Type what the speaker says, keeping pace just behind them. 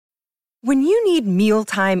When you need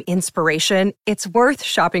mealtime inspiration, it's worth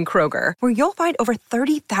shopping Kroger, where you'll find over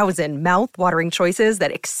 30,000 mouth-watering choices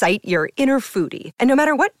that excite your inner foodie. And no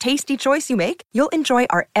matter what tasty choice you make, you'll enjoy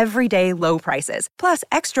our everyday low prices, plus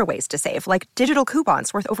extra ways to save, like digital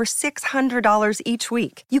coupons worth over $600 each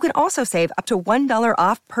week. You can also save up to $1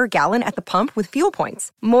 off per gallon at the pump with fuel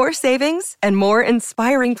points. More savings and more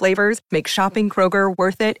inspiring flavors make shopping Kroger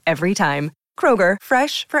worth it every time. Kroger,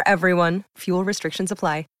 fresh for everyone. Fuel restrictions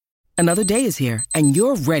apply. Another day is here, and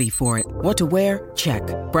you're ready for it. What to wear? Check.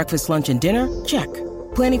 Breakfast, lunch, and dinner? Check.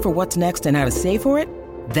 Planning for what's next and how to save for it?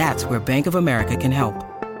 That's where Bank of America can help.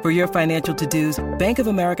 For your financial to-dos, Bank of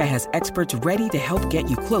America has experts ready to help get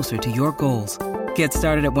you closer to your goals. Get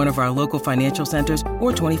started at one of our local financial centers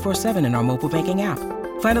or 24/7 in our mobile banking app.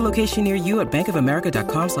 Find a location near you at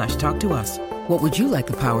bankofamerica.com/talktous. What would you like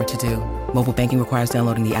the power to do? Mobile banking requires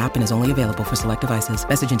downloading the app and is only available for select devices.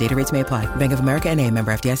 Message and data rates may apply. Bank of America N.A.,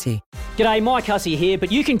 member FDIC. G'day, Mike Hussey here,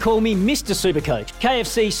 but you can call me Mr. Supercoach.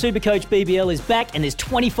 KFC Supercoach BBL is back and there's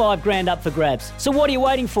 25 grand up for grabs. So what are you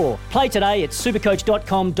waiting for? Play today at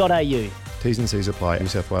supercoach.com.au. T's and C's apply. New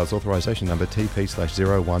South Wales authorisation number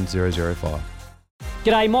TP/01005.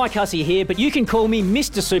 G'day, Mike Hussey here, but you can call me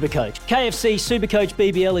Mr. Supercoach. KFC Supercoach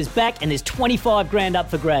BBL is back and there's 25 grand up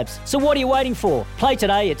for grabs. So what are you waiting for? Play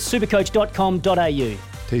today at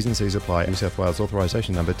supercoach.com.au. T's and C's apply. New South Wales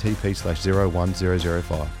authorisation number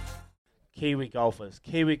TP/01005. Kiwi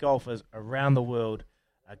golfers around the world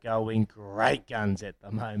are going great guns at the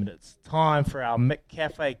moment. It's time for our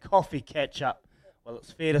McCafe coffee catch-up. Well,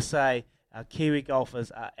 it's fair to say our Kiwi golfers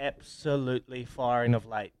are absolutely firing of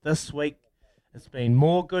late. This week, it's been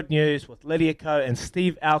more good news with Lydia Ko and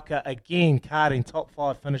Steve Alker again carding top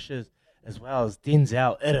 5 finishes, as well as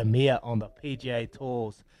Denzel Iramia on the PGA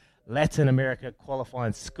Tour's Latin America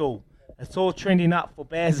qualifying school. It's all trending up for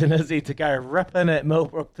Baz and Izzy to go ripping at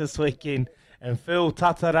Millbrook this weekend, and Phil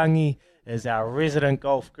Tatarangi is our resident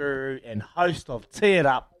golf guru and host of Tee It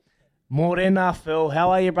Up. Morena, Phil,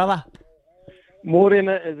 how are you, brother?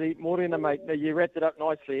 Morena, Izzy. Morena, mate. You wrapped it up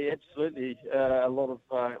nicely. Absolutely, a lot of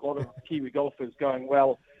Kiwi golfers going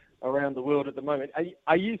well around the world at the moment.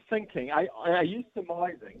 Are you thinking? Are you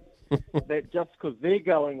surmising that just because they're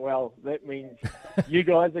going well, that means you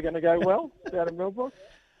guys are going to go well down in Millbrook?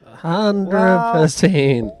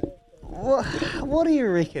 100%. What do you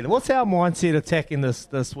reckon? What's our mindset attacking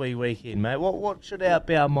this wee weekend, mate? What should our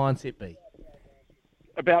mindset be?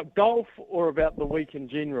 About golf or about the week in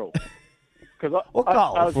general? Golf.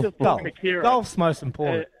 I was just talking to Kieran. Golf's most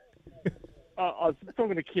important. I was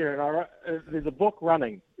talking to Kieran. There's a book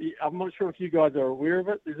running. I'm not sure if you guys are aware of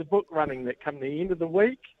it. There's a book running that come the end of the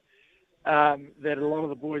week that a lot of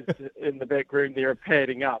the boys in the back room there are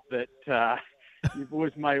padding up that you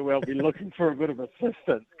boys may well be looking for a bit of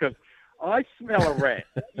assistance because I smell a rat.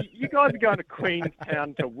 You guys are going to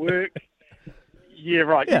Queenstown to work. Yeah,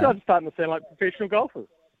 right. Yeah. You guys are starting to sound like professional golfers.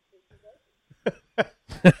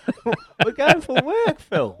 We're going for work,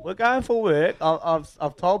 Phil. We're going for work.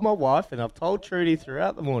 I've told my wife and I've told Trudy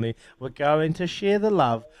throughout the morning we're going to share the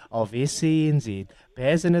love of SENZ.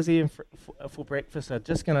 Baz and Izzy for breakfast are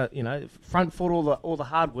just going to, front foot all the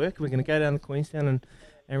hard work. We're going to go down to Queenstown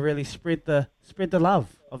and really spread the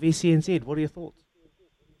love of SENZ. What are your thoughts?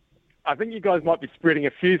 I think you guys might be spreading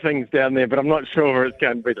a few things down there, but I'm not sure it's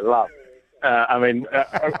going to be the love. I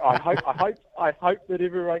hope that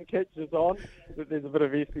everyone catches on, that there's a bit of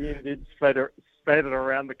SENZ spattered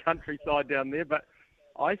around the countryside down there. But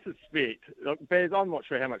I suspect, look, Baz, I'm not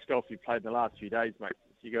sure how much golf you played in the last few days, mate,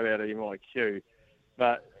 since you got out of MIQ,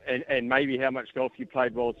 and maybe how much golf you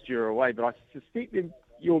played whilst you were away. But I suspect that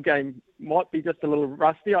your game might be just a little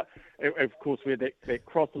rusty. Of course, we had that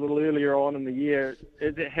cross a little earlier on in the year.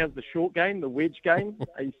 How's the short game, the wedge game?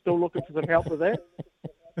 Are you still looking for some help with that?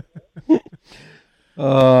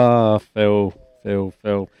 Oh, Phil.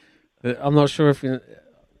 I'm not sure if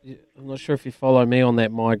you follow me on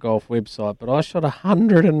that My Golf website, but I shot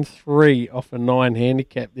 103 off a 9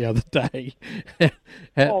 handicap the other day at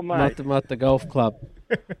Mata Golf Club.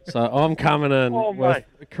 So I'm coming in with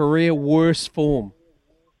career worst form.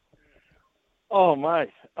 Oh, mate.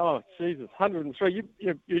 Oh, Jesus. 103.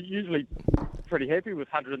 You're usually pretty happy with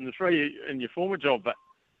 103 in your former job, but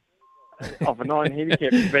off a 9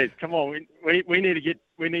 handicap, Baz. Come on, we need to get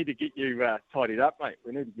you tidied up, mate.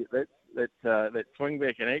 We need to get that swing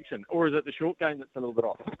back in action. Or is it the short game that's a little bit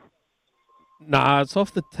off? Nah, it's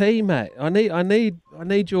off the tee, mate. I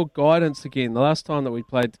need your guidance again. The last time that we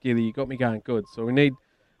played together, you got me going good. So we need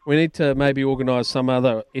to maybe organise some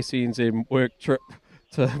other SENZ work trip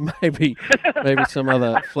to maybe some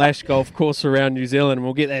other flash golf course around New Zealand, and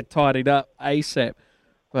we'll get that tidied up ASAP.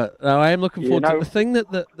 But no, I am looking forward to no. the thing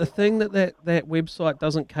that that website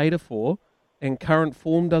doesn't cater for, and current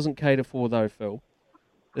form doesn't cater for, though, Phil,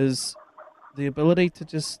 is the ability to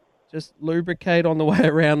just lubricate on the way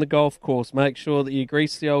around the golf course. Make sure that you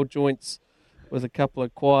grease the old joints with a couple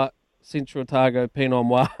of quiet Central Otago Pinot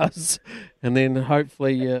Noirs, and then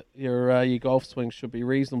hopefully your golf swing should be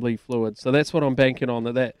reasonably fluid. So that's what I'm banking on.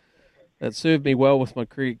 That served me well with my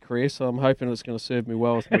cricket career, so I'm hoping it's going to serve me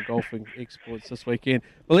well with my golfing exploits this weekend.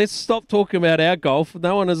 But let's stop talking about our golf.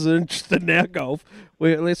 No one is interested in our golf.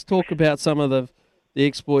 Let's talk about some of the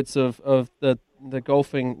exploits of the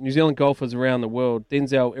golfing New Zealand golfers around the world.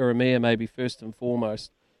 Denzel Ieremia maybe first and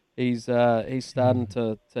foremost. He's starting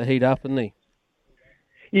to heat up, isn't he?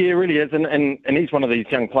 Yeah, he really is, and he's one of these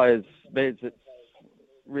young players, Baz, that's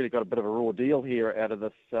really got a bit of a raw deal here out of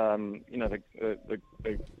this, the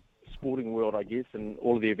sporting world, I guess, and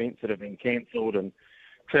all of the events that have been cancelled and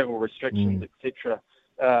travel restrictions, etc.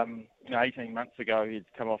 18 months ago, he'd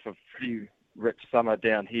come off a pretty rich summer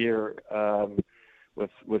down here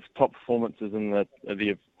with top performances in the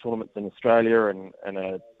tournaments in Australia and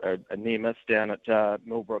a near miss down at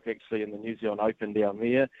Millbrook, actually, in the New Zealand Open down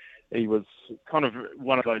there. He was kind of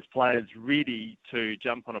one of those players ready to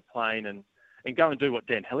jump on a plane and go and do what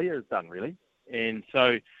Dan Hillier has done, really. And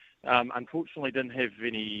so, unfortunately, didn't have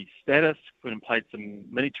any status. Went and played some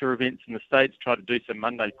mini-tour events in the States, tried to do some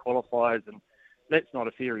Monday qualifiers, and that's not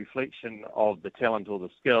a fair reflection of the talent or the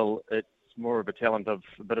skill. It's more of a talent of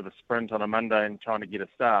a bit of a sprint on a Monday and trying to get a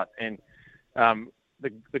start. And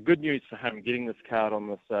the good news for him getting this card on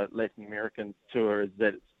this Latin American tour is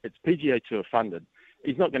that it's PGA Tour funded.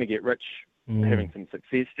 He's not going to get rich having some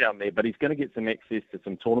success down there, but he's going to get some access to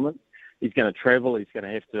some tournaments. He's going to travel. He's going to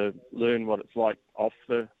have to learn what it's like off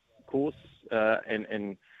the course,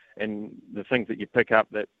 and the things that you pick up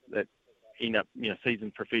that end up,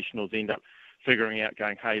 seasoned professionals end up figuring out,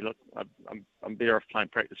 going, hey, look, I'm better off playing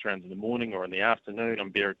practice rounds in the morning or in the afternoon. I'm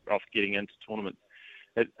better off getting into tournaments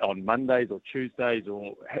on Mondays or Tuesdays,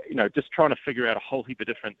 or just trying to figure out a whole heap of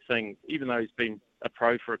different things. Even though he's been a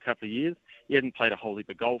pro for a couple of years, he hadn't played a whole heap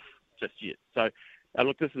of golf just yet. So,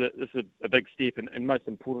 look, this is a big step, and most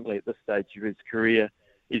importantly at this stage of his career,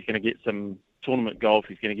 he's going to get some tournament golf.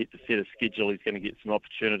 He's going to get to set a schedule. He's going to get some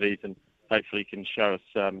opportunities, and hopefully he can show us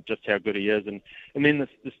just how good he is. And then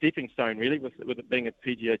the stepping stone, really, with it being a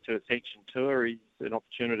PGA Tour sanctioned tour, he's an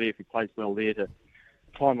opportunity, if he plays well there, to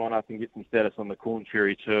climb on up and get some status on the Corn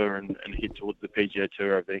Ferry Tour and head towards the PGA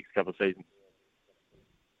Tour over the next couple of seasons.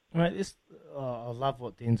 Right, I love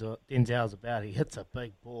what Denzel's about. He hits a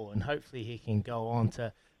big ball, and hopefully he can go on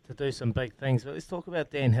to do some big things. But let's talk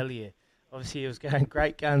about Dan Hillier. Obviously, he was going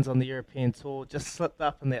great guns on the European Tour, just slipped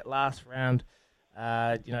up in that last round.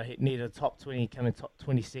 He needed a top 20, coming top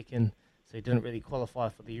 22nd, so he didn't really qualify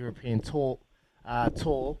for the European Tour.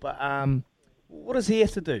 But what does he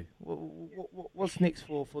have to do? What's next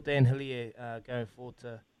for Dan Hillier going forward?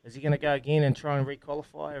 Is he going to go again and try and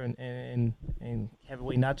re-qualify and have a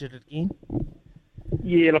wee nudge at it again?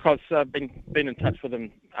 Yeah, look, I've been in touch with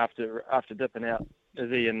him after dipping out,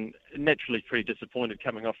 and naturally pretty disappointed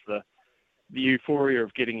coming off the euphoria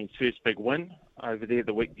of getting his first big win over there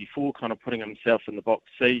the week before, kind of putting himself in the box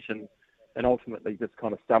seat and ultimately just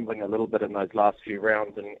kind of stumbling a little bit in those last few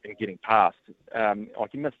rounds and getting past.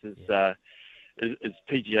 He missed his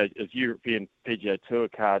European PGA Tour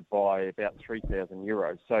card by about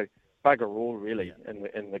 €3,000. So bugger all, really,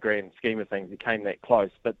 in the grand scheme of things. He came that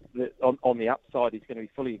close. But on the upside, he's going to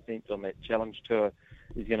be fully exempt on that Challenge Tour.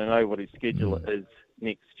 He's going to know what his schedule is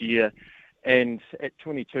next year. And at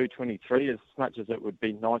 22, 23, as much as it would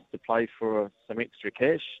be nice to play for some extra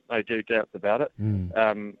cash, no doubts about it.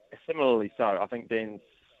 Similarly so, I think Dan's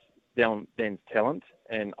talent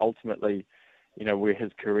and ultimately, where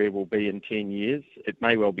his career will be in 10 years, it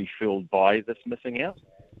may well be fueled by this missing out,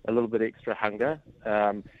 a little bit extra hunger.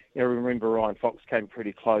 Remember Ryan Fox came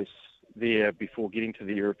pretty close there before getting to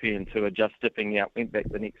the European Tour, just dipping out, went back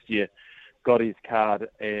the next year, got his card,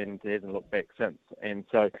 and hasn't looked back since. And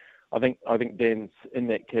so I think Dan's in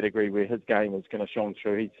that category where his game is going to shine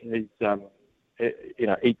through. He's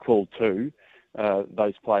equal to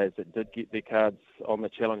those players that did get their cards on the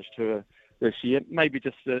Challenge Tour this year. Maybe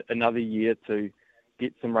just another year to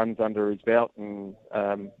get some runs under his belt and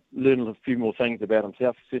learn a few more things about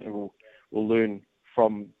himself. Certainly will learn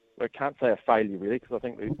from, I can't say a failure really, because I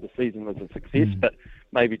think the season was a success, but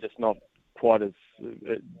maybe just not quite as,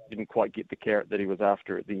 didn't quite get the carrot that he was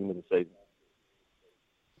after at the end of the season.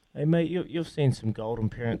 Hey mate, you've seen some golden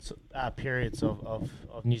periods of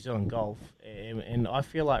New Zealand golf, and I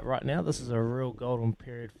feel like right now this is a real golden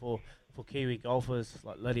period for Kiwi golfers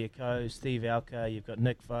like Lydia Ko, Steve Alker. You've got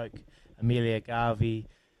Nick Folk, Amelia Garvey,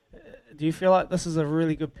 Do you feel like this is a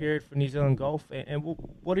really good period for New Zealand golf? And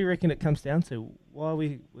what do you reckon it comes down to? Why are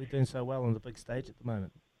we doing so well on the big stage at the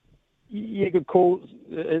moment? Yeah, good call.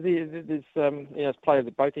 There's players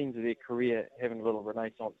at both ends of their career having a little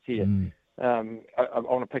renaissance here. I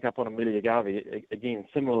want to pick up on Amelia Garvey again.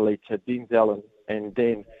 Similarly to Denzel and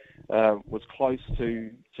Dan, was close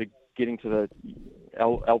to getting to the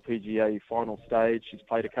LPGA final stage. She's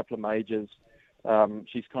played a couple of majors.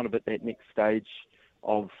 She's kind of at that next stage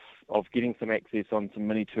of getting some access on some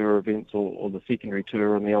mini tour events or the secondary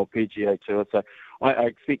tour on the LPGA tour. So I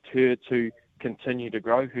expect her to continue to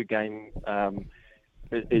grow. Her game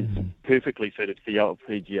is perfectly suited to the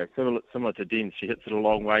LPGA. Similar to Den, she hits it a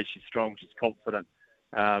long way. She's strong. She's confident.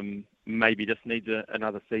 Maybe just needs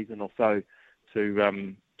another season or so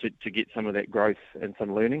to get some of that growth and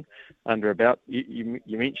some learning under her belt. You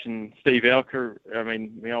mentioned Steve Alker. I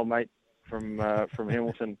mean, my old mate from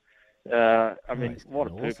Hamilton. What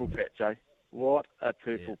a purple patch, eh? What a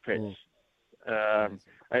purple patch.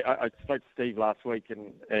 I spoke to Steve last week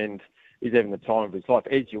and he's having the time of his life,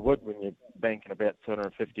 as you would when you're banking about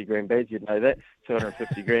 250 grand badge. You'd know that,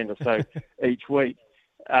 250 grand or so each week.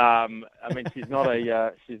 She's not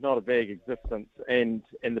a bag existence, and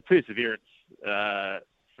the perseverance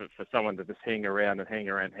for someone to just hang around,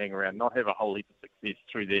 not have a whole heap of success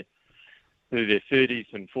through their 30s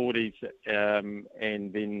and 40s,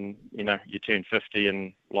 and then you turn 50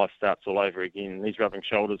 and life starts all over again. And he's rubbing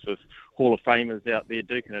shoulders with Hall of Famers out there,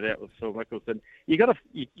 duking it out with Phil Mickelson. You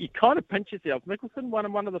kind of pinch yourself. Mickelson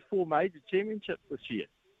won one of the 4 major championships this year,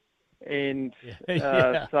 and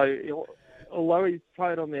so although he's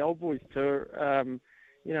played on the Old Boys tour,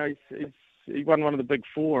 he won one of the big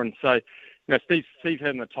 4, and so Steve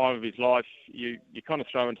having the time of his life. You kind of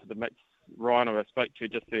throw into the mix Ryan, who I spoke to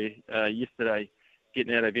just there yesterday,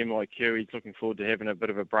 getting out of MIQ. He's looking forward to having a bit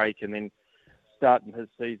of a break and then starting his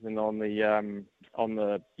season on the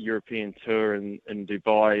European tour in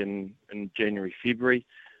Dubai in January, February.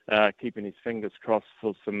 Keeping his fingers crossed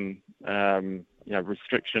for some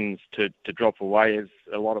restrictions to drop away, as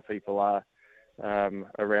a lot of people are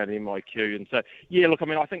around MIQ. And so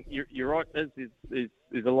I think you're right.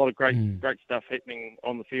 There's a lot of great stuff happening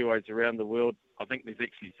on the fairways around the world. I think there's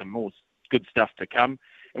actually some more good stuff to come,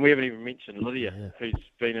 and we haven't even mentioned Lydia, who's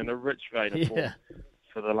been in a rich vein of form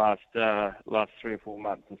for the last 3 or 4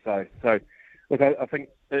 months or so. So, look, I think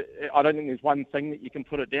I don't think there's one thing that you can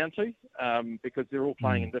put it down to, because they're all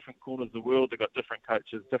playing in different corners of the world. They've got different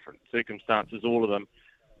coaches, different circumstances, all of them.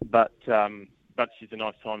 But she's a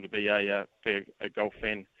nice time to be a golf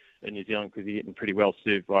fan in New Zealand, because you're getting pretty well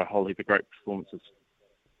served by a whole heap of great performances.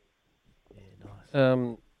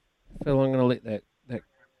 Phil, I'm going to let that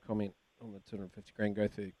comment on the 250 grand go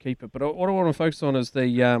through the keeper, but what I want to focus on is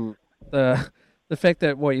the fact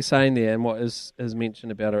that what you're saying there and what is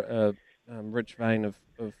mentioned about a rich vein of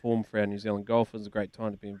form for our New Zealand golfers. Is a great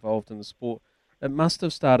time to be involved in the sport. It must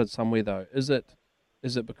have started somewhere, though. Is it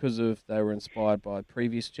because they were inspired by a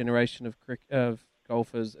previous generation of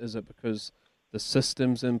golfers? Is it because the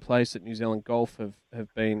systems in place at New Zealand Golf have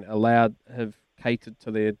catered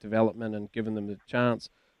to their development and given them the chance?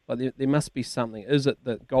 Like there must be something. Is it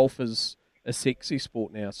that golf is a sexy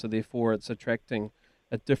sport now, so therefore it's attracting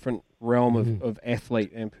a different realm of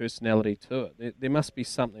athlete and personality to it? There must be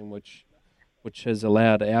something which has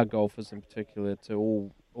allowed our golfers in particular to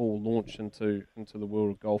all launch into the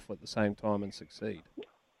world of golf at the same time and succeed.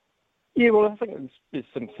 Yeah, well, I think there's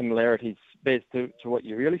some similarities, Baz, to what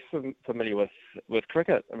you're really familiar with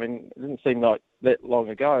cricket. I mean, it didn't seem like that long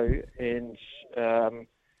ago, and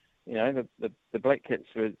the Black Cats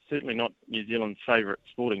were certainly not New Zealand's favourite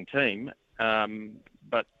sporting team,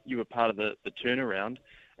 but you were part of the turnaround,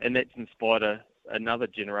 and that's inspired another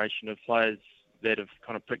generation of players that have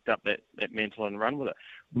kind of picked up that mantle and run with it.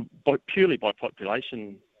 Purely by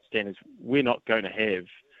population standards, we're not going to have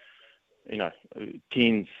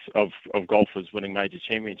tens of golfers winning major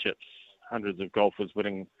championships, hundreds of golfers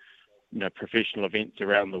winning professional events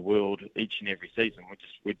around the world each and every season.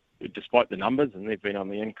 Despite the numbers, and they've been on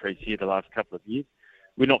the increase here the last couple of years,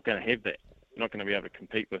 we're not going to have that. We're not going to be able to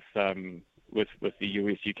compete with the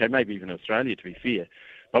US, UK, maybe even Australia, to be fair.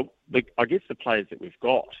 But I guess the players that we've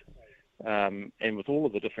got, and with all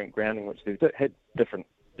of the different grounding, which they've had different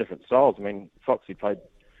styles. I mean, Foxy played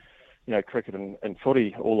cricket and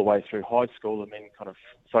footy all the way through high school, and then kind of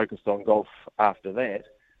focused on golf after that.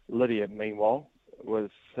 Lydia, meanwhile, was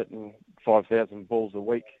hitting 5,000 balls a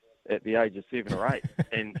week at the age of 7 or 8,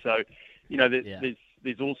 and so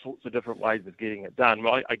there's all sorts of different ways of getting it done.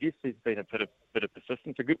 Well, I guess there's been a bit of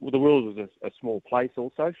persistence. The world was a small place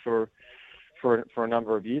also for a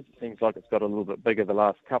number of years. It seems like it's got a little bit bigger the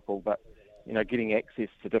last couple, but getting access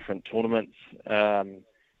to different tournaments,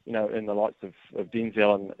 in the likes of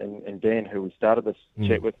Denzel and Dan, who we started this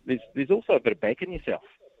chat with. There's also a bit of backing yourself,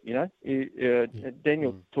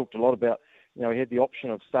 Daniel talked a lot about, he had the option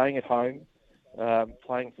of staying at home,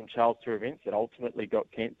 playing some Charles Tour events that ultimately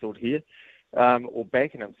got cancelled here, or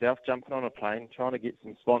backing himself, jumping on a plane, trying to get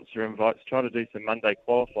some sponsor invites, trying to do some Monday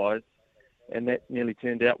qualifiers, and that nearly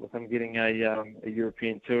turned out with him getting a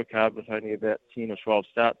European Tour card with only about 10 or 12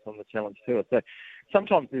 starts on the Challenge Tour. So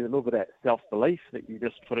sometimes there's a little bit of that self-belief that you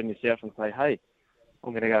just put in yourself and say, hey,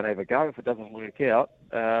 I'm going to go and have a go. If it doesn't work out,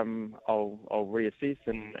 I'll reassess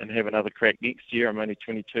and have another crack next year. I'm only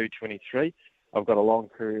 22, 23. I've got a long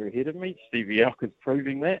career ahead of me. Stevie Elk is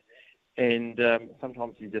proving that. And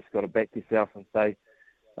sometimes you just got to back yourself and say,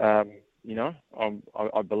 I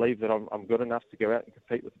believe that I'm good enough to go out and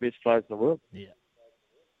compete with the best players in the world.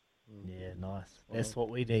 Yeah, nice. That's what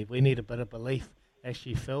we need. We need a bit of belief.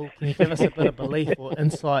 Actually, Phil, can you give us a bit of belief or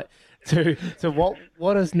insight to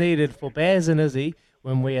what is needed for Baz and Izzy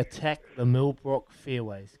when we attack the Millbrook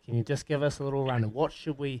fairways? Can you just give us a little run? What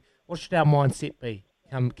should our mindset be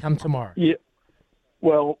come tomorrow? Yeah.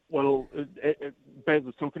 Well, Baz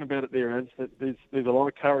was talking about it there, is that there's a lot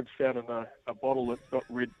of courage found in a bottle that's got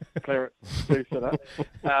red claret juice in it.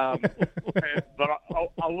 But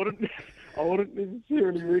I wouldn't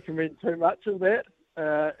necessarily recommend too much of that.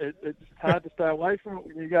 It's hard to stay away from it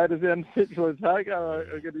when you go to down Central Otago.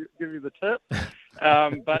 I'm going to give you the tip.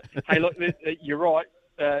 But hey, look, you're right.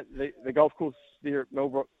 The golf course there at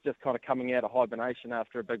Millbrook just kind of coming out of hibernation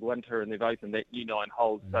after a big winter, and they've opened that new 9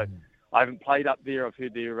 holes. So I haven't played up there. I've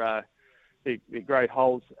heard they're great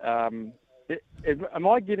holes. Am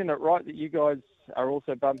I getting it right that you guys are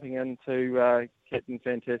also bumping into Captain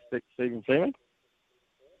Fantastic Stephen Fleming?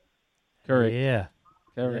 Correct. Yeah.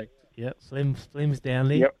 Correct. Yep. Slim's down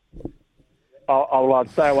there. Yep. I'll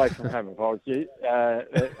stay away from him if I was you. I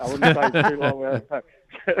wouldn't stay too long with him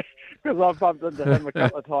because I've bumped into him a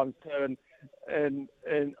couple of times too, and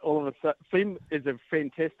all of a sudden, Flem is a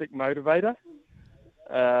fantastic motivator.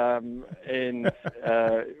 And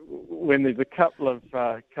when there's a couple of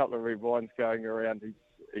red wines going around,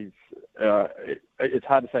 it's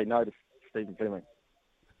hard to say no to Stephen Fleming.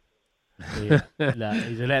 Yeah, no,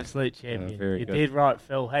 he's an absolute champion. You're dead right,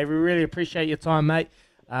 Phil. Hey, we really appreciate your time, mate.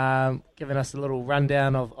 Giving us a little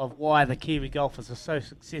rundown of why the Kiwi golfers are so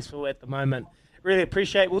successful at the moment. Really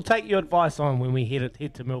appreciate it. We'll take your advice on when we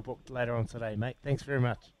head to Millbrook later on today, mate. Thanks very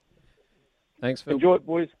much. Thanks, Phil. Enjoy it,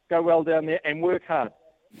 boys. Go well down there and work hard.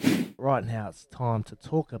 Right now, it's time to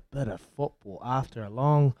talk a bit of football. After a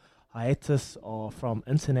long hiatus from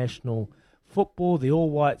international football, the All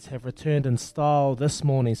Whites have returned in style this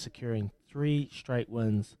morning, securing 3 straight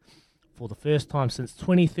wins for the first time since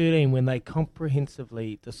 2013 when they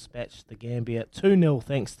comprehensively dispatched the Gambia 2-0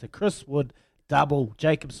 thanks to Chris Wood double.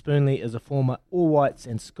 Jacob Spoonley is a former All Whites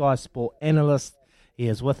and Sky Sport analyst. He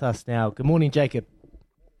is with us now. Good morning, Jacob.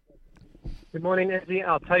 Good morning, Izzy.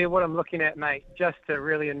 I'll tell you what I'm looking at, mate, just to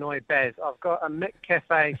really annoy Baz. I've got a Mick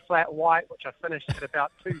Cafe flat white, which I finished at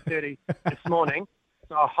about 2:30 this morning.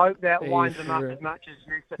 So I hope that winds him up as much as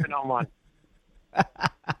you sipping on one.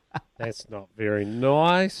 That's not very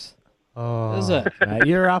nice. Oh, is it? Mate,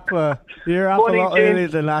 you're up Morning, a lot James. earlier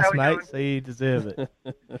than us, How we mate, doing? so you deserve it.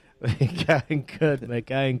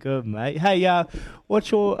 Going good, mate. Hey,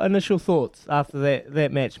 what's your initial thoughts after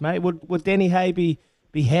that match, mate? Would Danny Hay be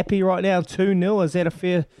happy right now, 2-0? Is that a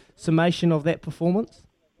fair summation of that performance?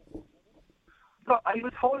 Look, he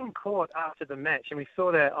was holding court after the match, and we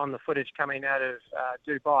saw that on the footage coming out of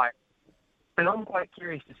Dubai. And I'm quite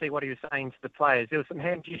curious to see what he was saying to the players. There was some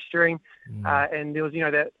hand gesturing, and there was,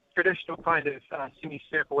 that traditional kind of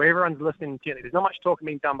semicircle where everyone's listening intently. There's not much talking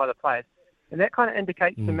being done by the players. And that kind of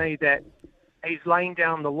indicates to me that he's laying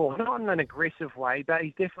down the law, not in an aggressive way, but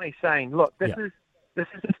he's definitely saying, look, this is the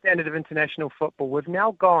standard of international football. We've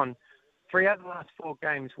now gone 3 out of the last 4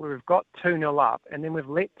 games where we've got 2-0 up, and then we've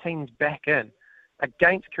let teams back in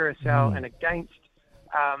against Curacao and against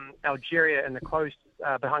Algeria in the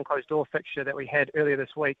behind closed door fixture that we had earlier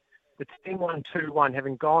this week. The team won 2-1,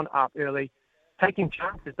 having gone up early, taking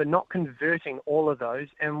chances but not converting all of those,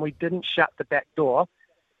 and we didn't shut the back door.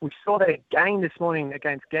 We saw that again this morning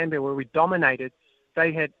against Gambia where we dominated.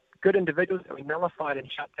 They had good individuals that we nullified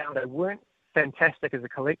and shut down. They weren't fantastic as a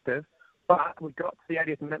collective, but we got to the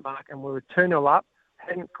 80th minute mark and we were 2-0 up,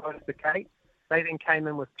 hadn't closed the gate. They then came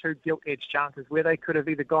in with 2 gilt-edged chances where they could have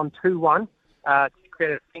either gone 2-1 to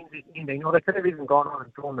create a frenzied ending, or they could have even gone on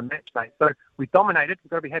and drawn the match, mate. So we dominated. We've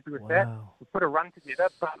got to be happy with that. We put a run together,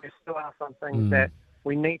 but there still are some things that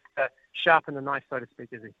we need to sharpen the knife, so to speak,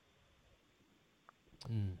 Izzy.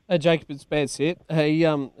 Hey, Jacob, it's Bad Set. Hey,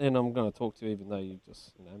 and I'm going to talk to you even though you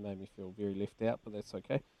just made me feel very left out, but that's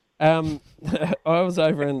okay. I was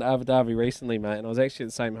over in Abu Dhabi recently, mate, and I was actually at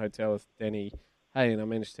the same hotel with Danny Hay, and I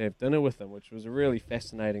managed to have dinner with him, which was a really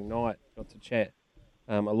fascinating night. Got to chat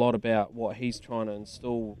a lot about what he's trying to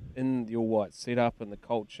install in the All White setup and the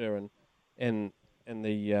culture and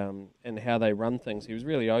how they run things. He was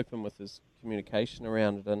really open with his communication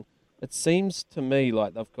around it, and it seems to me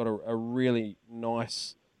like they've got a really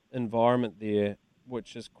nice environment there,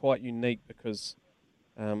 which is quite unique because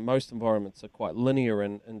most environments are quite linear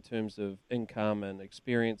in terms of income and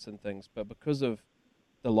experience and things, but because of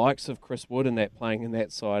the likes of Chris Wood and that playing in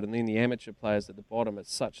that side and then the amateur players at the bottom,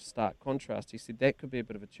 it's such a stark contrast. He said that could be a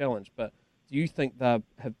bit of a challenge, but do you think they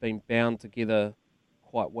have been bound together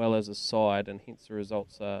quite well as a side and hence the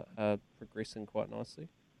results are progressing quite nicely?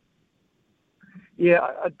 Yeah,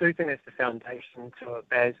 I do think that's the foundation to it,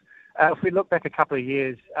 Baz. If we look back a couple of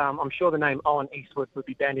years, I'm sure the name Owen Eastwood would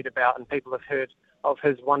be bandied about and people have heard of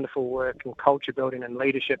his wonderful work in culture building and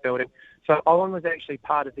leadership building. So Owen was actually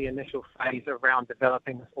part of the initial phase around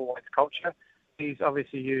developing this All Whites culture. He's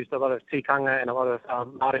obviously used a lot of tikanga and a lot of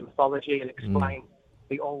Māori mythology and explained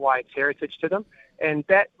the All Whites heritage to them. And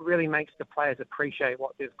that really makes the players appreciate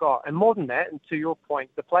what they've got. And more than that, and to your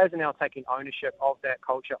point, the players are now taking ownership of that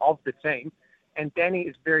culture, of the team, and Danny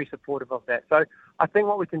is very supportive of that. So I think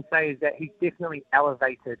what we can say is that he's definitely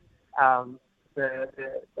elevated the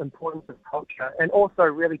importance of culture and also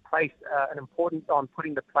really placed an importance on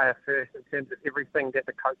putting the player first in terms of everything that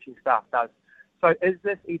the coaching staff does. So is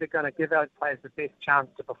this either going to give our players the best chance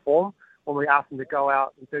to perform when we ask them to go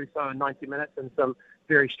out and do so in 90 minutes in some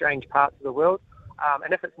very strange parts of the world?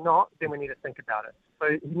 And if it's not, then we need to think about it.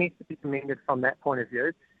 So he needs to be commended from that point of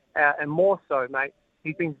view. And more so, mate,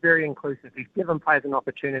 he's been very inclusive. He's given players an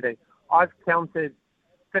opportunity. I've counted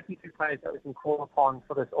 52 players that we can call upon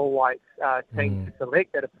for this All Whites team to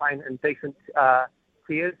select that are playing in decent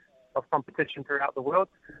tiers of competition throughout the world.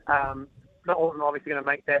 Not all of them are obviously going to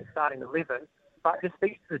make that starting 11, but it just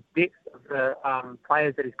speaks to the depth of the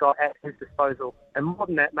players that he's got at his disposal. And more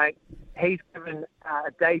than that, mate, he's given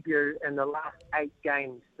a debut in the last 8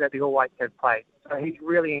 games that the All Whites have played. So he's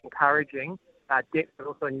really encouraging depth, but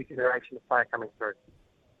also a new generation of player coming through.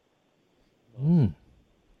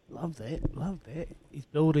 Love that. He's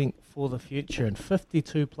building for the future, and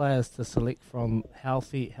 52 players to select from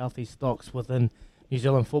healthy stocks within New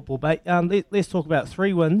Zealand football. But let's talk about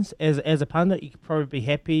 3 wins. As a pundit, you could probably be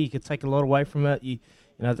happy. You could take a lot away from it. You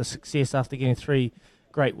know the success after getting 3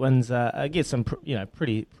 great wins. Get some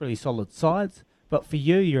pretty solid sides. But for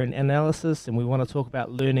you, you're an analysis, and we want to talk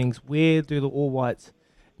about learnings. Where do the All Whites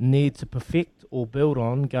need to perfect or build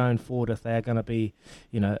on going forward if they are going to be,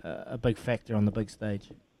 a big factor on the big stage?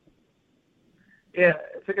 Yeah,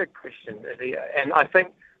 it's a good question, and I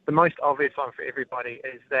think the most obvious one for everybody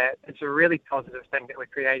is that it's a really positive thing that we're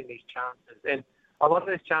creating these chances, and a lot of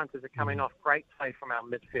those chances are coming off great play from our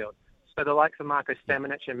midfield. So the likes of Marko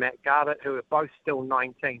Stamenic and Matt Garbutt, who are both still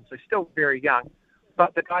 19, so still very young,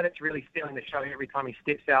 but the guy that's really stealing the show every time he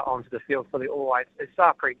steps out onto the field for the All Whites is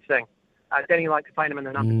Sarpreet Singh. Danny likes playing him in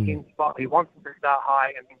the number 10 spot. He wants him to start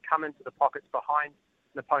high and then come into the pockets behind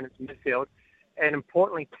an opponent's midfield, and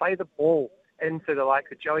importantly, play the ball into the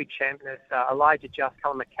likes of Joey Champness, Elijah Just,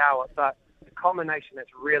 Colin McCower. But the combination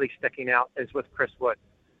that's really sticking out is with Chris Wood.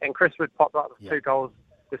 And Chris Wood popped up with 2 goals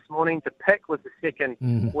this morning. The pick was the second,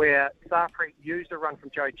 where Sarpreet used a run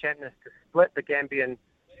from Joey Champness to split the Gambian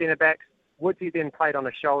centre-backs. Woodsy then played on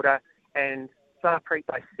the shoulder, and Sarpreet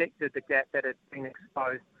dissected the gap that had been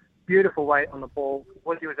exposed. Beautiful weight on the ball.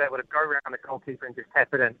 Woodsy was able to go around the goalkeeper and just tap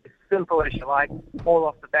it in. As simple as you like, all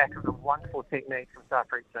off the back of a wonderful technique from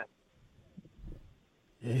Sarpreet Singh.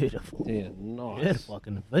 Beautiful. Yeah, nice. Beautiful.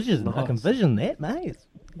 I can vision that, mate.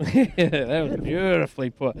 Yeah, that was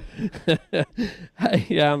beautifully put.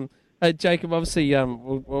 Hey, Jacob, obviously we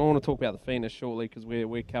want to talk about the Phoenix shortly because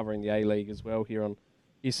we're covering the A-League as well here on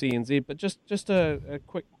SENZ. But just a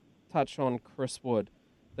quick touch on Chris Wood,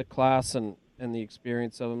 the class and the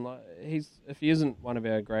experience of him. If he isn't one of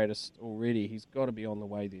our greatest already, he's got to be on the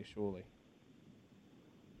way there, surely.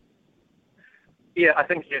 Yeah, I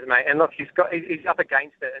think he is, mate. And look, he's up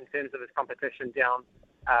against it in terms of his competition down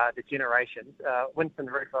the generations. Winston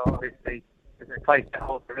Rufo obviously is a place that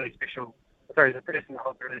holds a really special. Sorry, the person that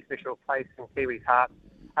holds a really special place in Kiwi's heart.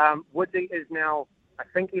 Woodsy is now, I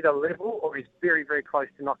think, either level or he's very, very close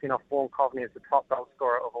to knocking off Vaughan Coveney as the top goal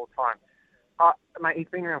scorer of all time. Mate, he's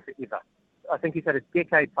been around forever. I think he's had a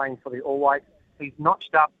decade playing for the All Whites. He's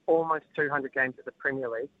notched up almost 200 games at the Premier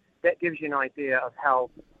League. That gives you an idea of how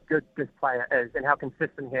good this player is and how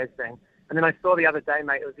consistent he has been. And then I saw the other day,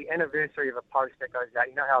 mate, it was the anniversary of a post that goes out.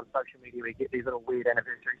 You know how on social media we get these little weird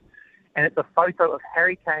anniversaries. And it's a photo of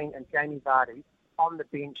Harry Kane and Jamie Vardy on the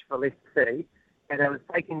bench for Leicester City. And I was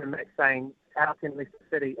taking the mix saying, how can Leicester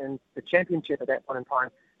City in the championship at that point in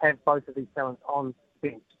time have both of these talents on the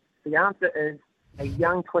bench? The answer is a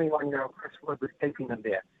young 21-year-old Chris Wood was keeping them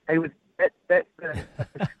there. That's the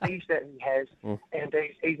prestige that he has, and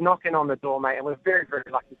he's knocking on the door, mate, and we're very, very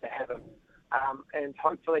lucky to have him. And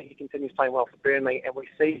hopefully he continues playing well for Burnley, and we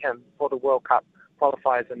see him for the World Cup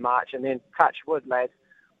qualifiers in March. And then, touch wood, lads,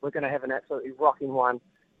 we're going to have an absolutely rocking one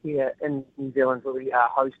here in New Zealand where we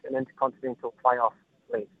host an intercontinental playoff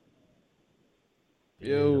league.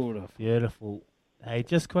 Beautiful. Hey,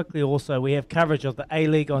 just quickly also, we have coverage of the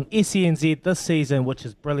A-League on SENZ this season, which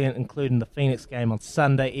is brilliant, including the Phoenix game on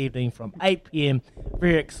Sunday evening from 8 p.m.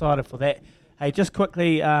 Very excited for that. Hey, just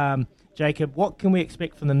quickly, Jacob, what can we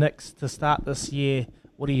expect from the Knicks to start this year?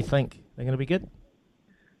 What do you think? They're going to be good?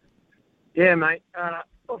 Yeah, mate.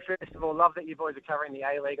 Well, first of all, love that you boys are covering the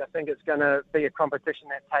A-League. I think it's going to be a competition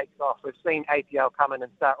that takes off. We've seen APL come in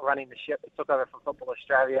and start running the ship. It took over from Football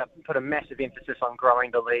Australia, put a massive emphasis on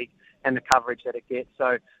growing the league and the coverage that it gets.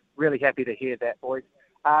 So really happy to hear that, boys.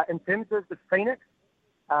 In terms of the Phoenix,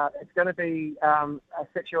 it's going to be a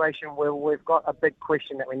situation where we've got a big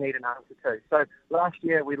question that we need an answer to. So last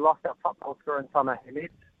year we lost our top goal scorer in Tomer Hamed,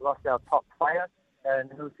 lost our top player, and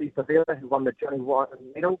Husi Favela, who won the Johnny Warren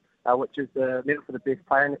medal, which is the medal for the best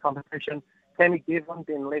player in the competition. Tammy Devlin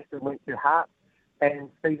then left and went to Hearts,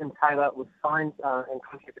 and Stephen Taylor was signed and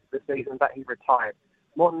contracted for the season, but he retired.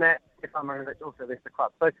 More than that, Stefan Marinovic also left the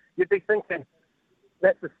club. So you'd be thinking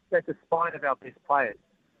that's a spine of our best players.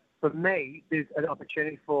 For me, there's an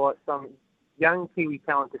opportunity for some young Kiwi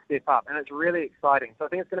talent to step up, and it's really exciting. So I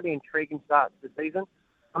think it's going to be an intriguing start to the season.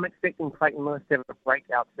 I'm expecting Clayton Lewis to have a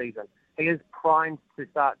breakout season. He is primed to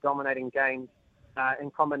start dominating games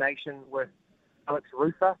in combination with Alex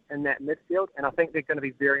Rufa in that midfield, and I think they're going to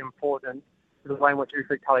be very important to the way in which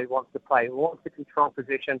Ufuk Talay wants to play. He wants to control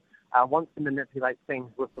possession, wants to manipulate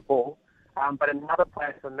teams with the ball. But another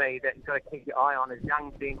player for me that you've got to keep your eye on is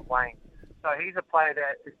young Ben Wayne. So he's a player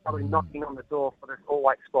that is probably knocking on the door for this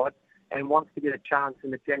All-White squad and wants to get a chance in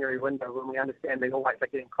the January window when we understand the All-Whites are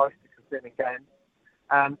getting close to concerning games.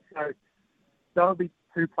 So there'll be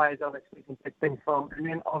two players I'm expecting big things from. And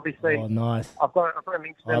then obviously, nice. I've got to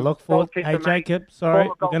mention I look forward. Hey, Jacob, sorry,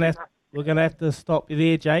 we're gonna have to stop you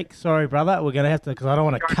there, Jake. Sorry, brother. We're gonna have to, because I don't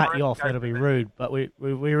want to cut you off. That'll be rude. But we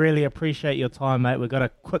really appreciate your time, mate. We've got to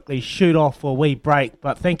quickly shoot off for a wee break.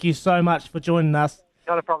 But thank you so much for joining us.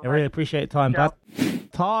 Not a problem. I really appreciate your time, bud.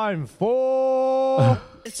 Time for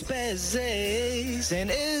It's Bez's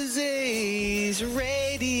and Izzy's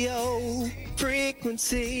radio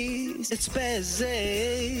frequencies. It's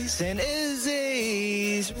Bez's and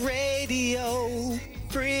Izzy's radio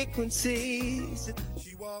frequencies.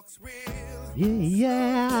 She walks real.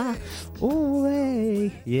 Yeah. Oh,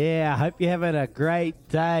 hey. Yeah, I hope you're having a great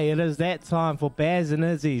day. It is that time for Baz and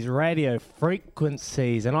Izzy's radio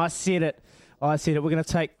frequencies. And I said it. We're going to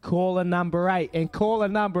take caller number 8. And caller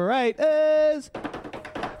number 8 is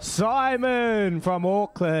Simon from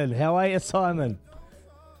Auckland. How are you, Simon?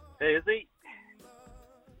 Hey, is he?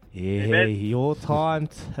 Yeah, hey, your time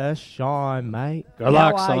to shine, mate. Good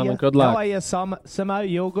luck, Simon. Good luck. How are you, Simo?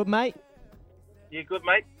 You all good, mate? Yeah, good,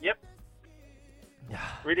 mate. Yep.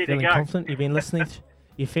 Ready to Feeling go. confident? You've been listening.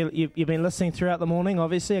 You've been listening throughout the morning.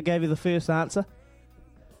 Obviously, I gave you the first answer.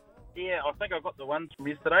 Yeah, I think I got the one from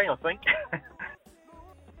yesterday, I think.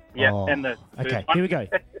 Yeah, Oh, and the okay, first one. here we go.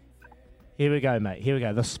 Here we go, mate. Here we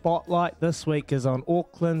go. The spotlight this week is on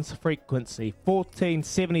Auckland's frequency,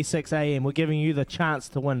 1476 AM. We're giving you the chance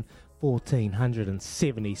to win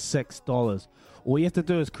 $1,476. All you have to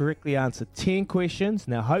do is correctly answer 10 questions.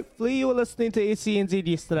 Now, hopefully you were listening to SENZ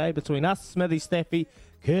yesterday. Between us, Smithy Staffy,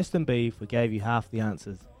 Kirsten Beef, we gave you half the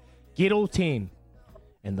answers. Get all 10.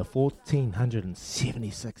 And the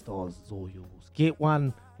 $1,476 is all yours. Get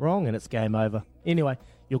one wrong and it's game over. Anyway,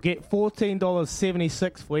 you'll get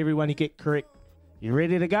 $14.76 for every one you get correct. You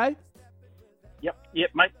ready to go? Yep,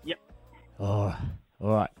 mate, yep. Oh,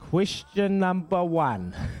 all right. Question number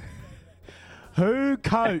 1. Who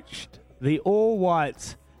coached the All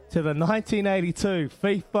Whites to the 1982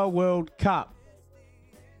 FIFA World Cup?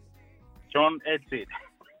 John Edsett.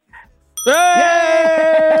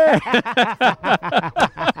 Yeah!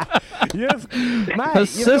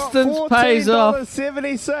 Persistence pays off.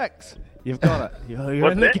 $14.76. You've got it.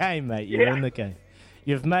 You're in the game, mate. You're in the game.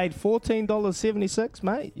 You've made $14.76,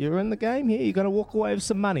 mate. You're in the game here. You're going to walk away with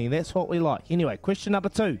some money. That's what we like. Anyway, question number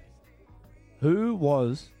 2. Who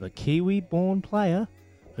was the Kiwi-born player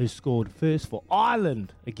who scored first for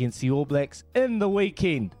Ireland against the All Blacks in the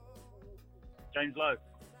weekend? James Lowe.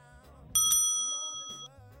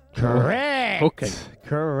 Correct. Okay.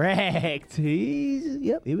 Correct.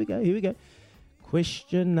 Yep, here we go.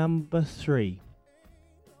 Question number 3.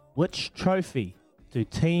 Which trophy do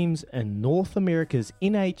teams in North America's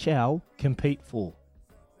NHL compete for?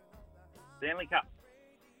 Stanley Cup.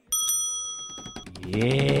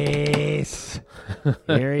 Yes.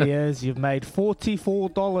 Here he is. You've made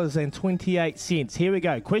 $44.28. Here we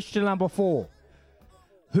go. Question number 4.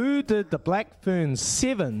 Who did the Black Ferns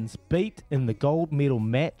Sevens beat in the gold medal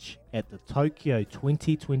match at the Tokyo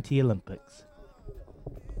 2020 Olympics?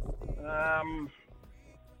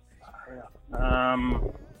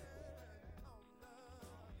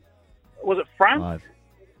 Was it France? 5.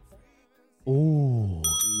 Ooh.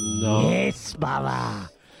 No. Yes, brother.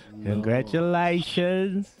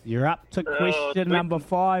 Congratulations. You're up to question number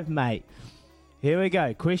 5, mate. Here we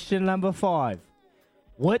go. Question number 5.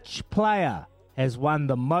 Which player has won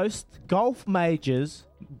the most golf major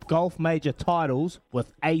titles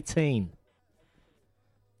with 18?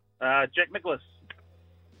 Jack Nicklaus.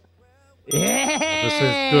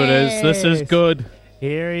 Yes! This is good.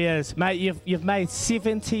 Here he is. Mate, you've made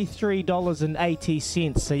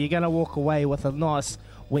 $73.80, so you're going to walk away with a nice,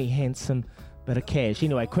 wee, handsome bit of cash.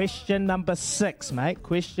 Anyway, question number 6, mate.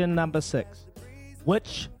 Question number 6.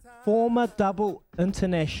 Which former double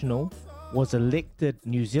international was elected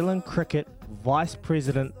New Zealand cricket vice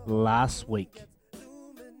president last week?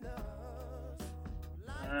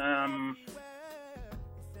 New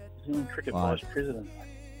Zealand cricket 5, vice president.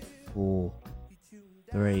 4,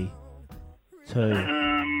 3, 2,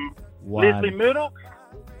 1. Leslie Murdoch.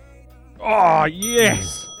 Oh,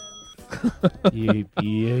 yes. You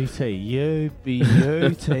beauty.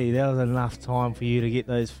 That was enough time for you to get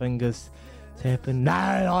those fingers tapping. No,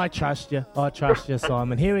 I trust you,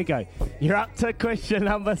 Simon. Here we go. You're up to question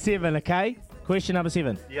number 7, okay? Question number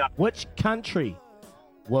 7. Yeah. Which country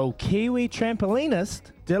will Kiwi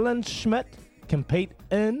trampolinist Dylan Schmidt compete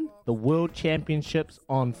in the World Championships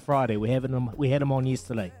on Friday? We had him on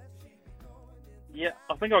yesterday. Yeah,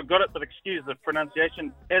 I think I got it, but excuse the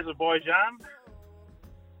pronunciation. Azerbaijan.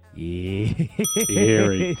 Yeah.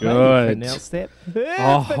 Very good. Pronounced that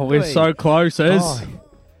Oh, we're perfectly. so close, Oh,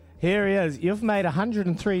 here he is. You've made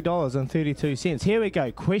 $103.32. Here we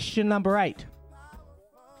go. Question number 8.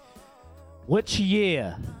 Which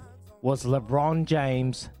year was LeBron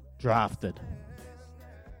James drafted?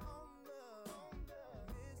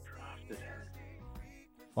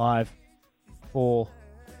 5, 4,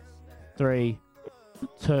 3,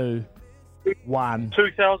 2, 1.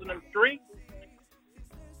 2003.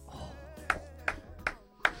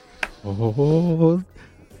 Oh.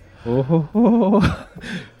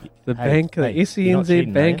 The bank, the you're not SENZ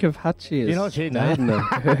cheating, Bank are you? of Hutchies. You're not cheating, are you? No.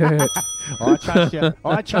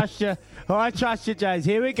 I trust you, Jays.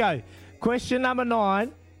 Here we go. Question number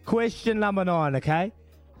 9, okay?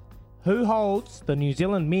 Who holds the New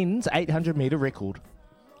Zealand men's 800-metre record?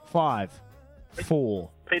 5, 4,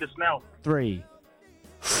 Peter Snell. 3.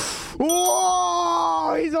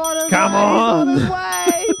 Whoa! He's on his Come way! on! He's on his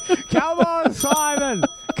way! Come on, Simon!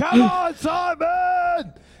 Come on,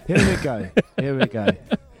 Simon! Here we go.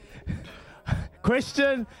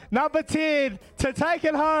 Question number 10 to take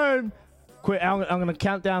it home. I'm going to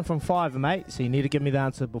count down from 5, mate, so you need to give me the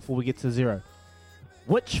answer before we get to 0.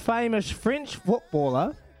 Which famous French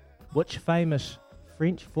footballer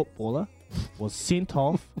was sent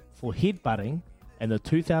off for headbutting in the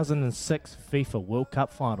 2006 FIFA World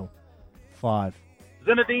Cup final? 5.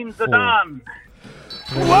 Zinedine 4. Zidane.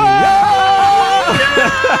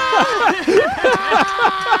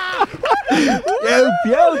 You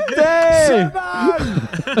beauty!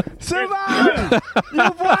 Simone!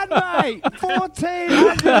 You've won, mate!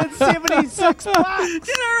 $1,476!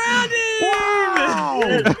 Get around him! Wow!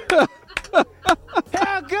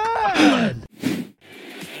 How good!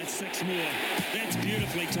 That's 6 more. That's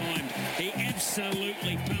beautifully timed. He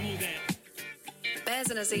absolutely pummeled that. Baz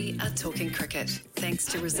and Izzy are talking cricket, thanks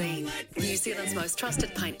to Resine, New Zealand's most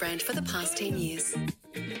trusted paint brand for the past 10 years.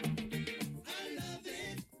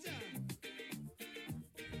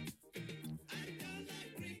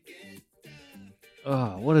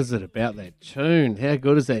 Oh, what is it about that tune? How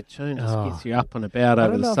good is that tune? Just Oh. gets you up and about I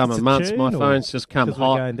over don't know the if summer it's a months. tune My or phone's just come 'cause we're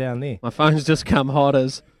hot. going down there. My phone's just come hot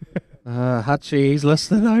as Hutchie. He's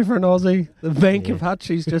listening over in Aussie. The bank of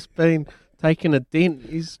Hutchie's just been taking a dent.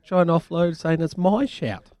 He's trying to offload, saying it's my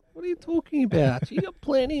shout. What are you talking about? You got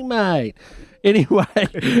plenty, mate. Anyway,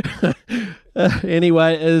 it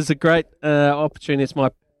is a great opportunity. It's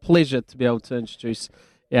my pleasure to be able to introduce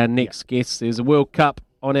our next guest. There's a World Cup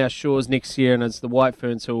on our shores next year, and it's the White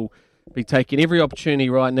Ferns who will be taking every opportunity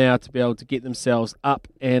right now to be able to get themselves up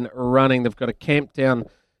and running. They've got a camp down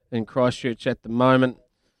in Christchurch at the moment.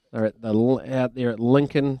 They're out there at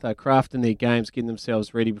Lincoln. They're crafting their games, getting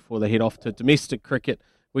themselves ready before they head off to domestic cricket.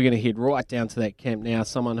 We're going to head right down to that camp now.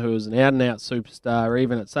 Someone who is an out-and-out superstar,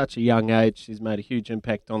 even at such a young age. She's made a huge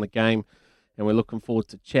impact on the game, and we're looking forward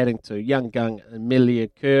to chatting to young gung Amelia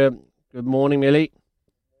Kerr. Good morning, Millie.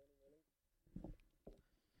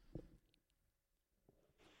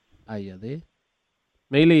 Are you there?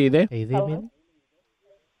 Millie, are you there? Are you there, Millie?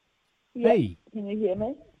 Yeah. Hey. Can you hear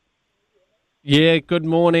me? Yeah, good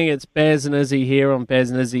morning. It's Baz and Izzy here on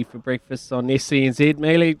Baz and Izzy for breakfast on SCNZ.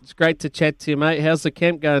 Millie, it's great to chat to you, mate. How's the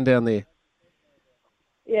camp going down there?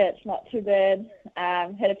 Yeah, it's not too bad.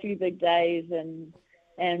 Had a few big days and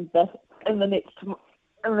in the next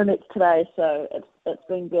today, so it's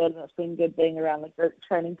been good, and it's been good being around the group,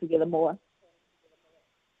 training together more.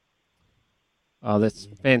 Oh, that's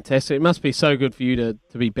fantastic. It must be so good for you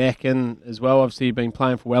to be back in as well. Obviously, you've been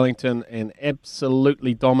playing for Wellington and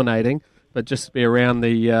absolutely dominating, but just to be around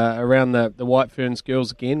the White Ferns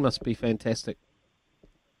girls again must be fantastic.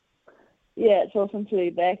 Yeah, it's awesome to be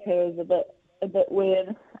back. It was a bit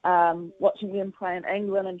weird watching them play in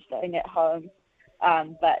England and staying at home.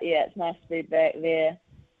 But yeah, it's nice to be back there.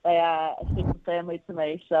 They are a super family to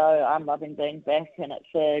me, so I'm loving being back, and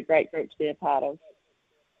it's a great group to be a part of.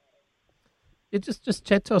 Yeah, just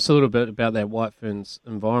chat to us a little bit about that White Ferns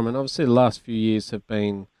environment. Obviously, the last few years have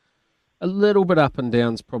been a little bit up and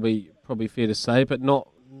down, probably fair to say, but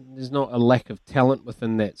there's not a lack of talent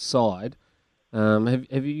within that side.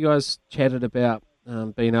 Have you guys chatted about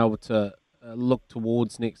being able to look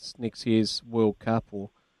towards next year's World Cup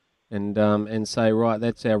and say, right,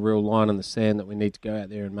 that's our real line in the sand that we need to go out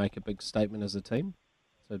there and make a big statement as a team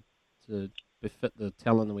to befit the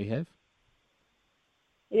talent that we have?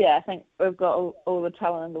 Yeah, I think we've got all the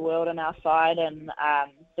talent in the world on our side, and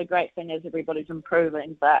the great thing is everybody's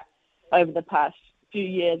improving, but over the past few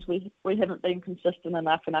years we haven't been consistent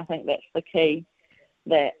enough, and I think that's the key,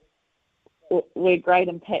 that we're great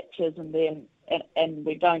in patches and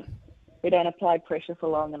we don't apply pressure for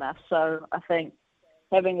long enough. So I think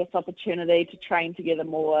having this opportunity to train together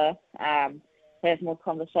more, have more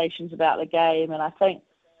conversations about the game, and I think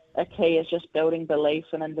a key is just building belief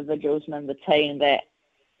in individuals and in the team that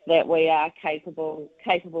we are capable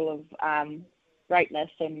of greatness,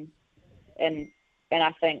 and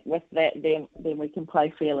I think with that then we can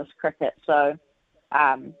play fearless cricket. So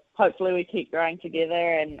hopefully we keep growing together,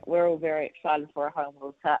 and we're all very excited for a home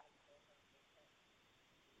World Cup.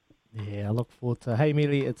 Yeah, I look forward to. Hey,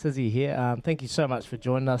 Millie, it's Izzy here. Thank you so much for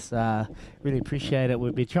joining us. Really appreciate it.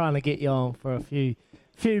 We've been trying to get you on for a few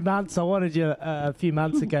months. I wanted you a few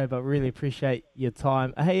months ago, but really appreciate your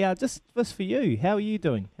time. Hey, just for you, how are you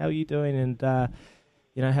doing? And how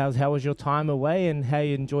was your time away, and how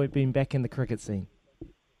you enjoy being back in the cricket scene?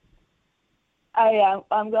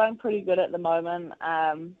 I'm going pretty good at the moment.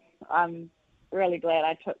 I'm really glad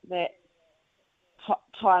I took that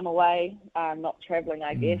time away, not travelling,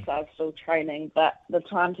 I guess. I was still training, but the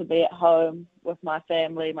time to be at home with my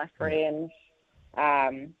family, my friends,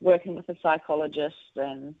 working with a psychologist,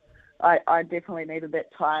 and I definitely needed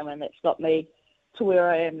that time, and it's got me to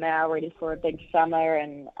where I am now, ready for a big summer,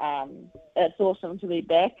 and it's awesome to be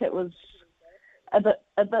back. It was a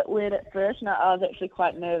bit weird at first, and I was actually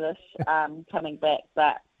quite nervous coming back,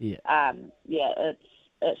 but it's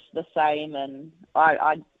the same, and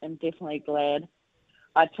I am definitely glad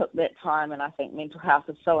I took that time, and I think mental health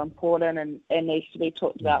is so important and needs to be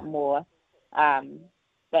talked about more.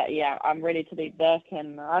 But yeah, I'm ready to be back,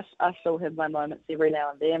 and I still have my moments every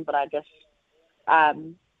now and then, but I just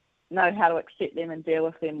know how to accept them and deal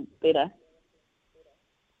with them better.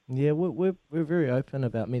 Yeah, we're very open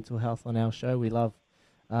about mental health on our show. We love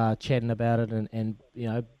chatting about it and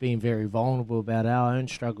being very vulnerable about our own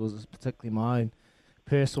struggles, particularly my own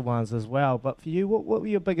personal ones as well. But for you, what were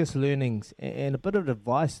your biggest learnings and a bit of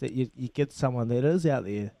advice that you give someone that is out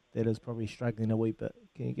there that is probably struggling a wee bit?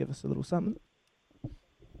 Can you give us a little something?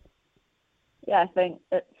 Yeah, I think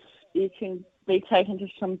you can be taken to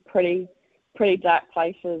some pretty dark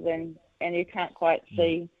places, and you can't quite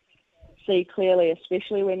see clearly,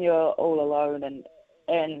 especially when you're all alone,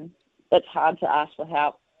 and it's hard to ask for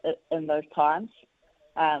help in those times.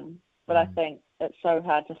 But I think it's so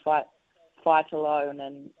hard to fight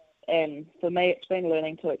alone, and for me it's been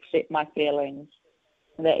learning to accept my feelings,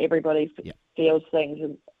 that everybody feels things,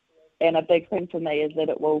 and a big thing for me is that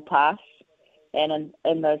it will pass. And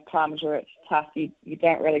in those times where it's tough, you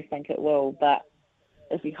don't really think it will, but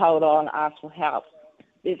if you hold on, ask for help,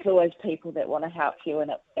 there's always people that want to help you,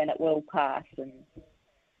 and it will pass. And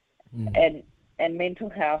and mental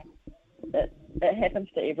health. It happens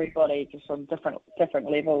to everybody, just on different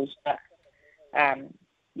levels. But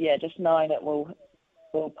just knowing that we'll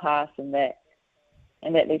pass, and that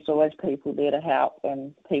there's always people there to help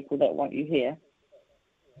and people that want you here.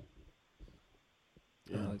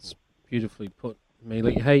 Yeah, that's beautifully put,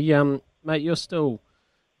 Mealy. Hey, mate, you're still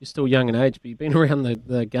young in age, but you've been around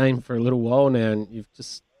the game for a little while now, and you've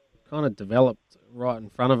just kind of developed right in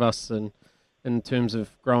front of us, and in terms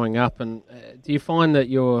of growing up. And do you find that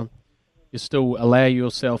you still allow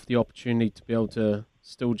yourself the opportunity to be able to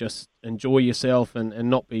still just enjoy yourself and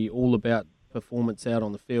not be all about performance out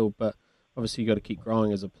on the field, but obviously you've got to keep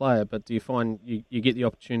growing as a player, but do you find you get the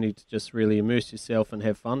opportunity to just really immerse yourself and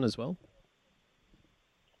have fun as well?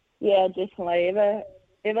 Yeah, definitely.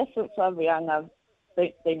 Ever since I'm young, I've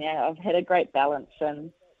had a great balance,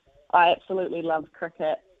 and I absolutely love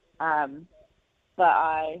cricket, but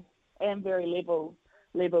I am very level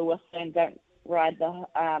with and don't ride the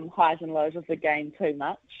highs and lows of the game too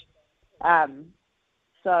much.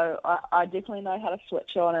 So I definitely know how to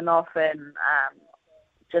switch on and off, and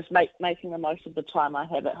just making the most of the time I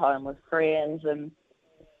have at home with friends and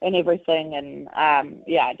everything. And I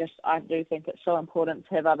do think it's so important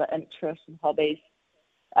to have other interests and hobbies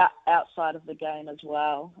outside of the game as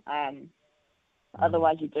well.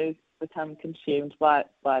 Otherwise you do become consumed by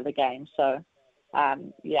the game. So I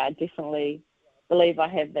definitely believe I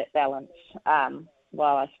have that balance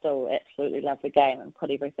while I still absolutely love the game and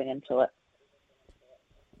put everything into it.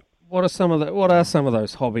 What are some of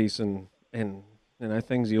those hobbies and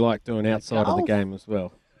things you like doing outside of the game as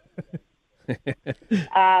well?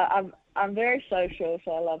 I'm very social,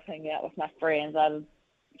 so I love hanging out with my friends. I have a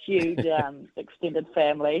huge extended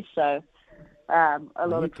family, so a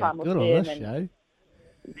lot of time with them. And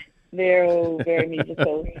they're all very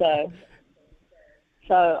musical,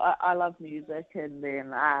 so I love music, and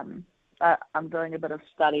then I'm doing a bit of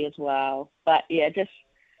study as well. But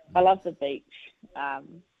I love the beach.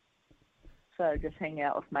 So just hanging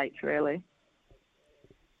out with mates, really.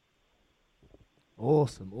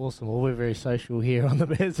 Awesome. Well, we're very social here on the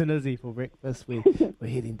Baz and Izzy for breakfast. We're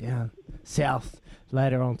heading down south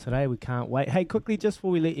later on today. We can't wait. Hey, quickly, just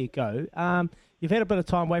before we let you go, you've had a bit of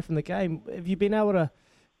time away from the game. Have you been able to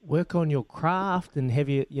work on your craft, and have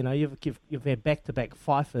you've had back-to-back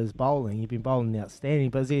fifers bowling? You've been bowling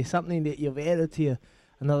outstanding, but is there something that you've added to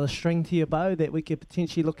another string to your bow that we could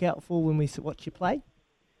potentially look out for when we watch you play?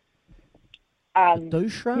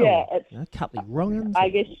 It's couple of wrong-uns. I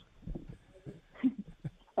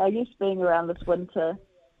guess being around this winter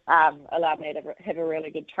allowed me to have a really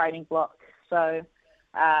good training block. So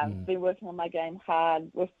been working on my game hard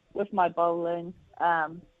with my bowling.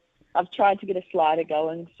 I've tried to get a slider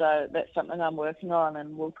going, so that's something I'm working on,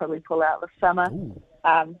 and we'll probably pull out this summer.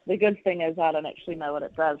 The good thing is I don't actually know what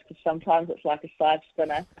it does, because sometimes it's like a side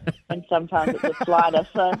spinner and sometimes it's a slider.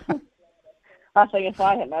 So I think if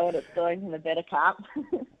I don't know what it's doing, then the better can't.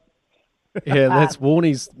 Yeah, that's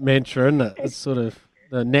Warnie's mantra, isn't it? It's sort of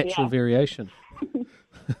the natural variation.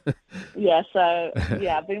 I've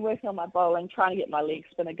been working on my bowling, trying to get my leg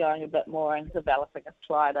spinner going a bit more, and developing a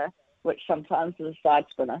slider, which sometimes is a side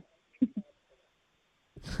spinner.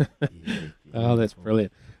 Oh, that's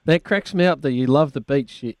brilliant. That cracks me up that you love the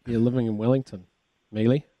beach. You're living in Wellington,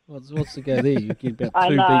 Mealy. What's the go there? You get about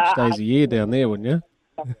 2 beach days a year down there, wouldn't you?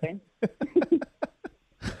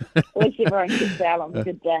 At least everyone gets out on a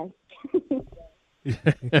good day.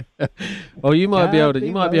 Well, you might be able to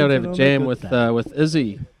have a jam with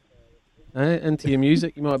Izzy. Into your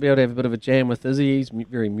music, you might be able to have a bit of a jam with Izzy. He's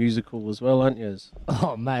very musical as well, aren't you?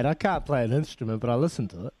 Oh, mate, I can't play an instrument, but I listen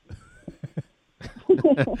to it.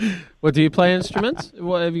 Well, do you play instruments?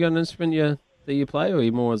 What, have you got an instrument that you play, or are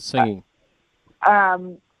you more singing?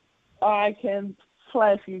 I can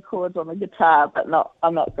play a few chords on the guitar, but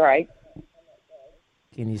I'm not great.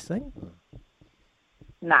 Can you sing?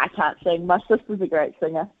 No, I can't sing. My sister's a great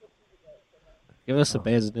singer. Give us a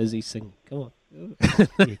Baz and Izzy sing. Come on.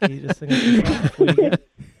 Can you just sing it?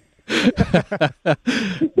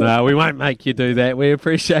 No, we won't make you do that. We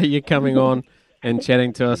appreciate you coming on and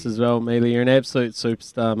chatting to us as well, Mealy. You're an absolute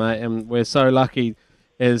superstar, mate, and we're so lucky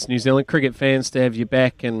as New Zealand cricket fans to have you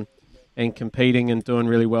back and competing and doing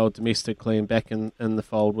really well domestically and back in the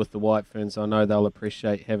fold with the White Ferns. I know they'll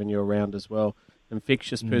appreciate having you around as well.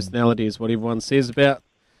 Infectious personality is what everyone says about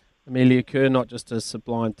Amelia Kerr, not just a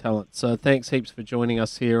sublime talent. So thanks heaps for joining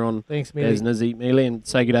us here on Baz and Izzy, Mealy, and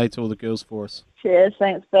say good day to all the girls for us. Cheers.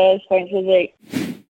 Thanks, Baz. Thanks, Izzy.